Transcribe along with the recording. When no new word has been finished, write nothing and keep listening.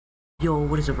Yo,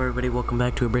 what is up everybody? Welcome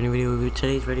back to a brand new video.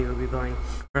 Today's video we'll be playing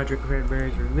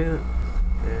Fredbear's Reboot.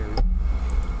 And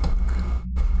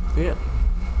yeah.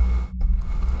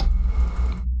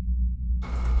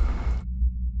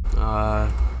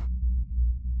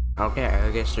 Okay, I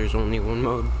guess there's only one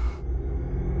mode.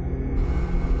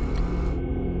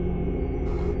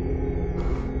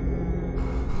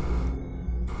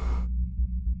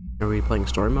 Are we playing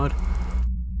story mode?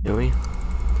 Are we?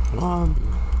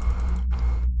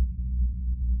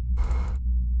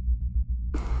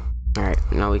 Alright,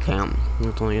 no we can't.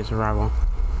 It's only a survival.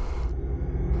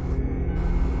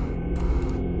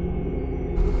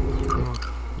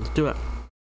 Let's do it.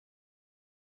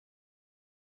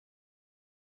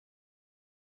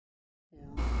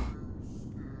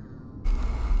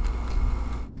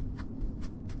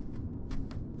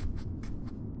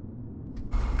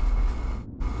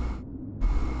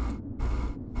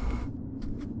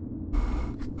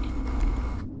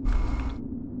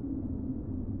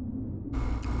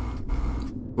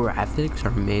 Graphics are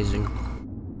amazing.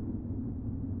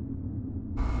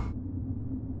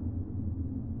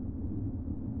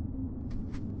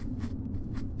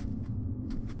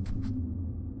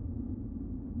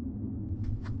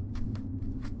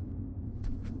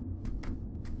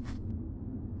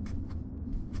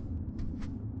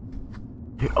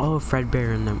 Oh,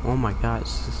 Fredbear in them. Oh my god,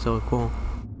 this is so cool.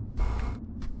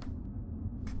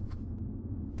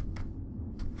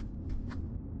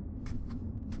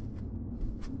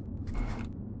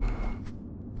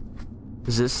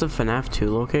 Is this the FNAF 2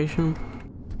 location?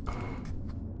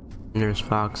 And there's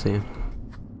Foxy.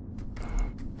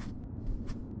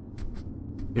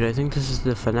 Dude, I think this is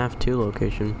the FNAF 2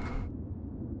 location.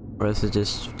 Or this is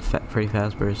just Freddy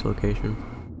Fazbear's location.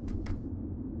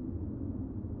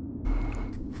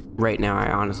 Right now,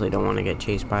 I honestly don't want to get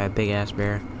chased by a big-ass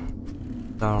bear.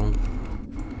 So...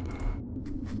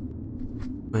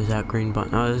 What is that green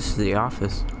button? Oh, this is the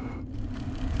office.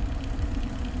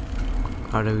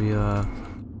 How do we,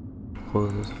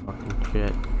 close this fucking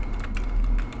shit?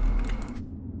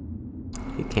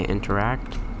 You can't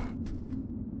interact.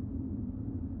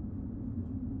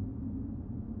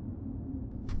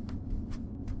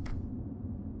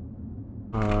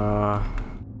 How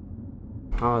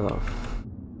the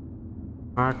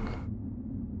fuck?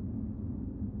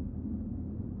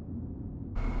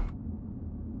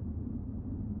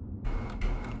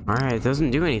 Alright, it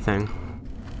doesn't do anything.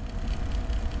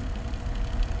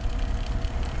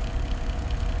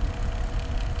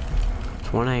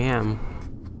 It's 1 AM.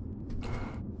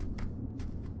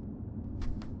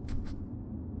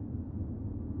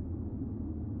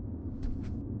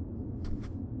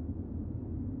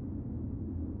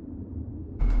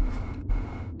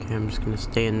 Okay, I'm just gonna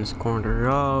stay in this corner.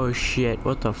 Oh shit,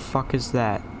 what the fuck is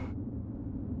that?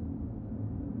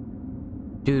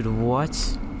 Dude, what?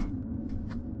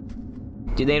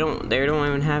 Dude, they don't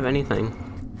even have anything.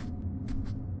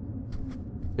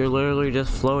 They're literally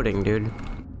just floating, dude.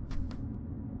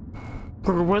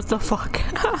 What the fuck?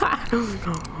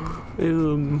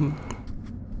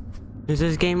 Is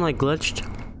this game like glitched?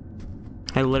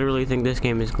 I literally think this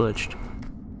game is glitched.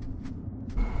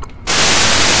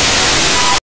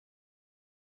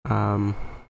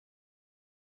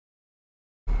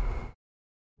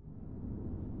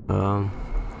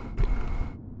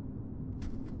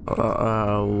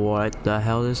 What the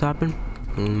hell just happened?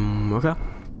 Okay.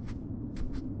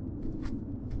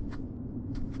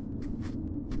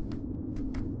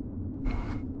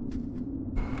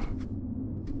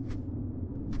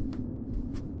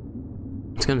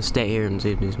 It's gonna stay here and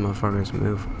see if these motherfuckers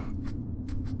move.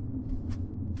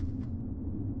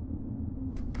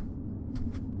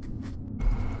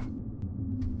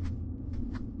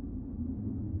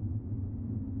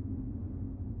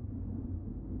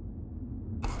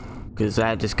 Cause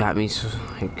that just got me so,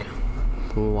 like,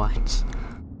 what?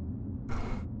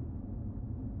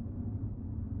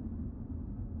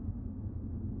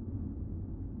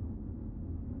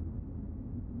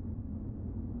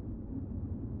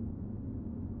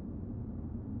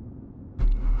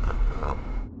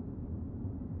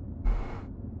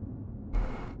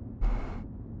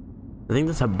 I think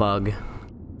that's a bug.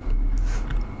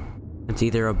 It's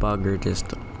either a bug or just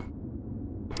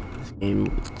this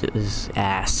game is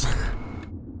ass.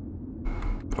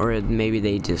 Or maybe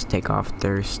they just take off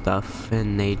their stuff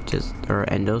and they just or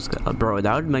endos. Bro,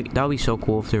 that would be so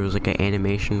cool if there was like an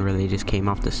animation where they just came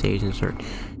off the stage and start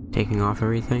taking off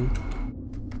everything.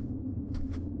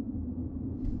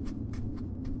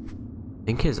 I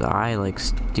think his eye, like,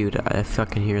 dude, I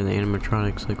fucking hear the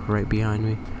animatronics like right behind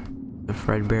me. The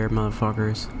Fredbear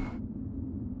motherfuckers.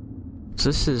 So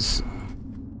this is...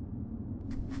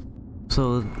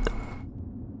 So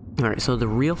Alright, so the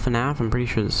real FNAF, I'm pretty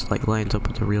sure this like lines up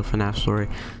with the real FNAF story.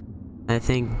 I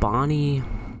think Bonnie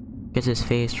gets his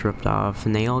face ripped off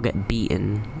and they all get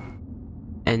beaten.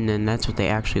 And then that's what they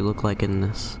actually look like in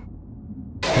this.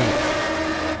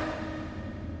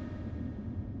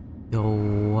 Yo,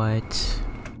 what?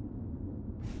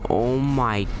 Oh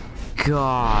my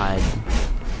god.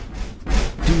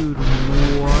 Dude,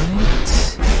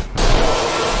 what?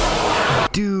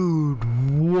 Dude,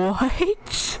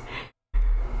 what?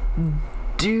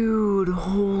 Dude,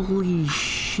 holy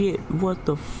shit, what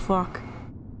the fuck?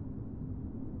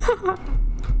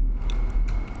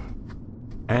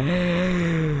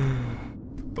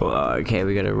 Okay,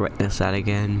 we gotta witness that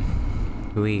again.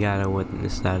 We gotta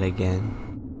witness that again.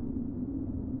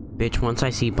 Bitch, once I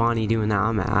see Bonnie doing that,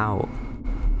 I'm out.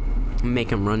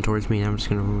 Make him run towards me and I'm just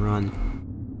gonna run.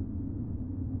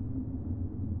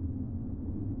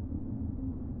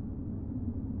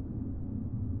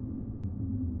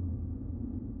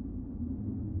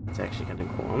 It's actually kinda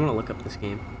cool. I'm gonna look up this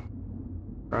game.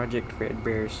 Project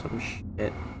Fredbear, some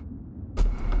shit.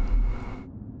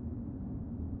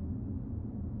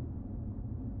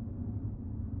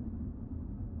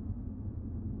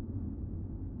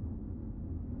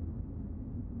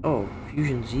 Oh,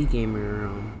 Fusion Z Gamer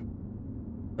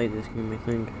played this game, I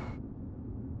think.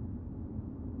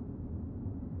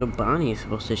 So Bonnie is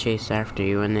supposed to chase after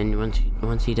you, and then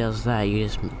once he does that, you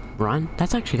just run.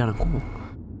 That's actually kind of cool.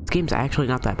 This game's actually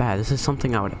not that bad. This is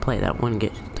something I would play. That wouldn't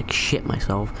get like shit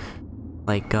myself.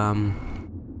 Like FNAF,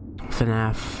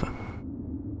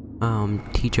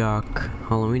 T-Jock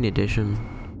Halloween Edition.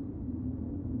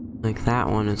 Like that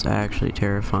one is actually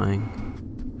terrifying.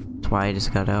 That's why I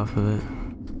just got off of it.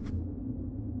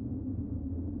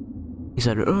 He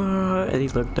said, and he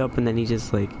looked up, and then he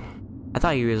just like, I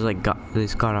thought he was like got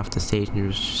off the stage and he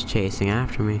was just chasing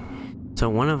after me. So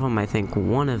one of them, I think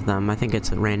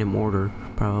it's a random order,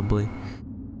 probably.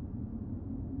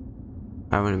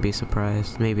 I wouldn't be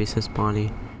surprised. Maybe it's just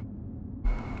Bonnie.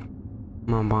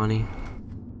 Come on, Bonnie.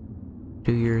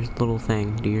 Do your little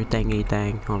thing. Do your thingy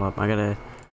thing. Hold up, I gotta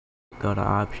go to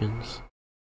options.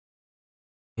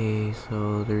 Okay,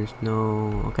 so there's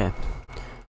no... Okay.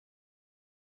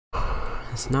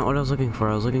 That's not what I was looking for.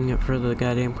 I was looking for the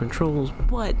goddamn controls,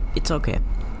 but it's okay.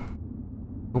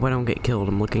 Hope I don't get killed.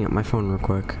 I'm looking at my phone real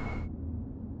quick.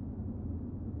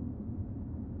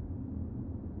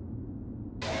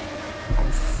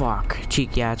 Oh, fuck.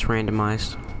 Cheek, yeah, it's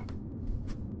randomized.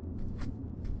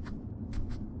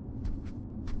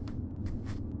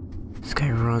 This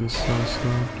guy runs so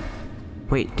slow.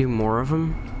 Wait, do more of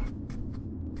them?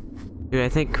 Dude, I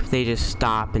think they just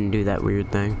stop and do that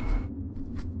weird thing.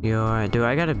 Yo, dude,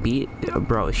 I gotta beat...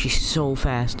 Bro, she's so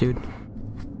fast, dude.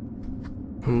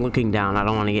 I'm looking down. I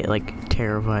don't want to get, like,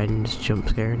 terrified and just jump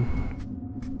scared.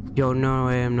 Yo, no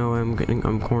way,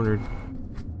 I'm cornered.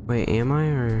 Wait, am I,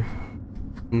 or...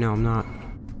 No, I'm not.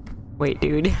 Wait,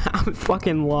 dude, I'm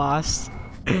fucking lost.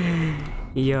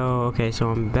 Yo, okay, so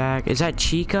I'm back. Is that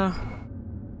Chica?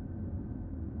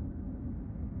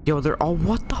 Yo, they're all...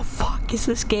 What the fuck is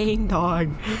this game,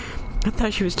 dog? I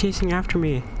thought she was chasing after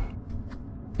me.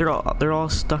 They're all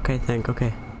stuck, I think.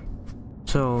 Okay.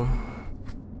 So...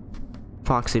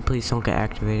 Foxy, please don't get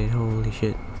activated. Holy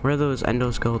shit. Where are those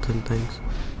endoskeleton things?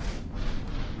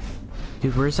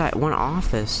 Dude, where's that one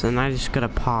office? And I just gotta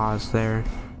pause there.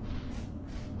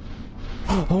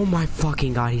 Oh my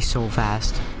fucking god, he's so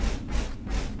fast.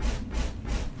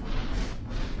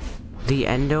 The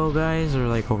endo guys are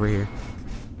like over here.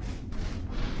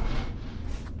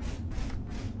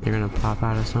 They're gonna pop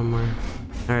out of somewhere.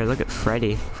 Alright, look at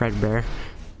Freddy. Fredbear.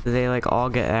 They like all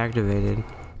get activated.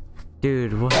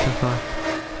 Dude, what the fuck?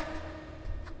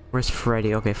 Where's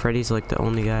Freddy? Okay, Freddy's like the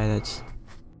only guy that's...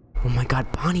 Oh my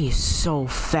god, Bonnie is so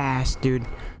fast, dude.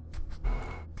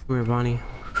 Come here, Bonnie.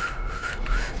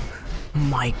 Oh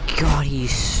my god,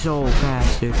 he's so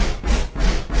fast, dude.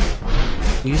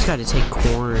 You just gotta take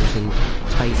corners and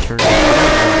tight turns.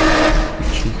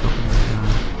 Jeez,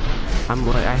 oh my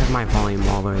god. I have my volume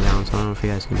all the way down, so I don't know if you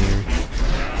guys can hear.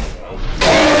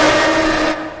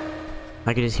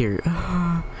 I can just hear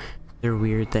their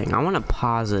weird thing. I want to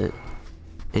pause it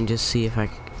and just see if I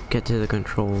can get to the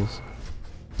controls.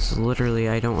 It's literally,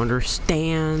 I don't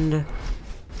understand.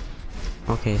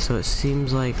 Okay, so it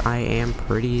seems like I am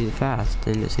pretty fast,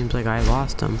 and it seems like I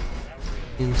lost him.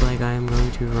 Seems like I am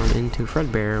going to run into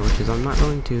Fredbear, which is I'm not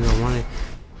going to. I want to.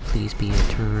 Please be a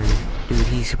turn, dude.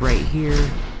 He's right here.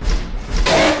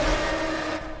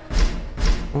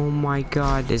 Oh my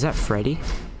god, is that Freddy?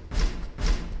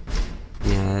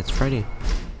 Yeah, that's Freddy.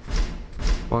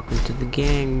 Welcome to the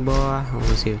gang, boy. I want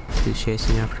to see who's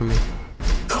chasing after me.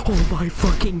 Oh my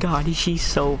fucking god, she's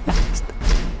so fast.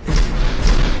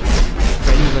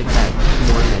 Freddy's like that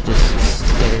one that just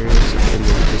stares and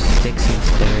then just sticks and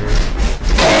stares.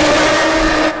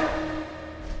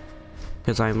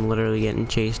 Because I'm literally getting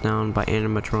chased down by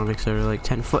animatronics that are like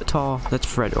 10 foot tall. That's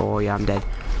Fred. Oh yeah, I'm dead.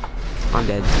 I'm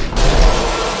dead.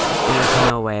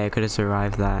 There's no way I could have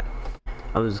survived that.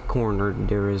 I was cornered.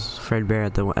 There was Fredbear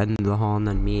at the end of the hall, and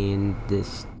then me and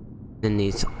these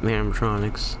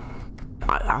animatronics.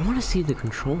 I want to see the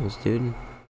controls, dude.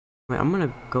 Wait, I'm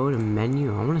gonna go to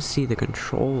menu. I want to see the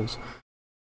controls.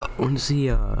 I want to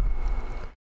see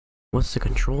what's the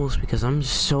controls, because I'm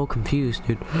just so confused,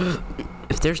 dude.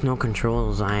 If there's no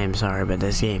controls, I am sorry, but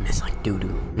this game is like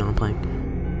doo-doo. No, I'm playing.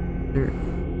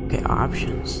 Okay,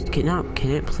 options. Can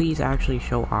it please actually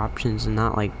show options and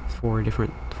not like four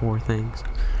things?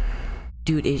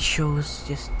 Dude, it shows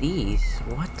just these.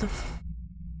 What the f—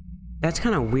 That's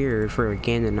kind of weird for a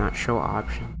game to not show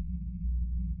options.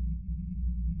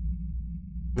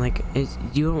 Like,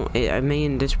 I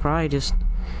mean, it's probably just,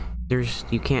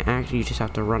 you can't actually, you just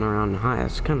have to run around and hide.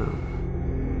 That's kind of...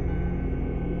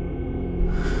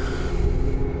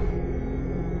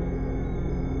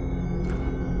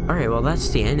 Alright, well, that's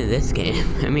the end of this game.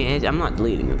 I mean, I'm not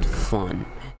deleting it. It's fun.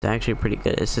 It's actually pretty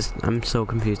good. It's just, I'm so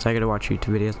confused. I gotta watch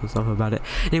YouTube videos and stuff about it.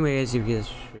 Anyway, guys, if you guys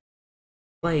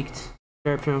liked,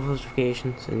 subscribe, turn on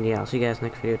notifications, and yeah, I'll see you guys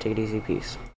next video. Take it easy.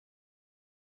 Peace.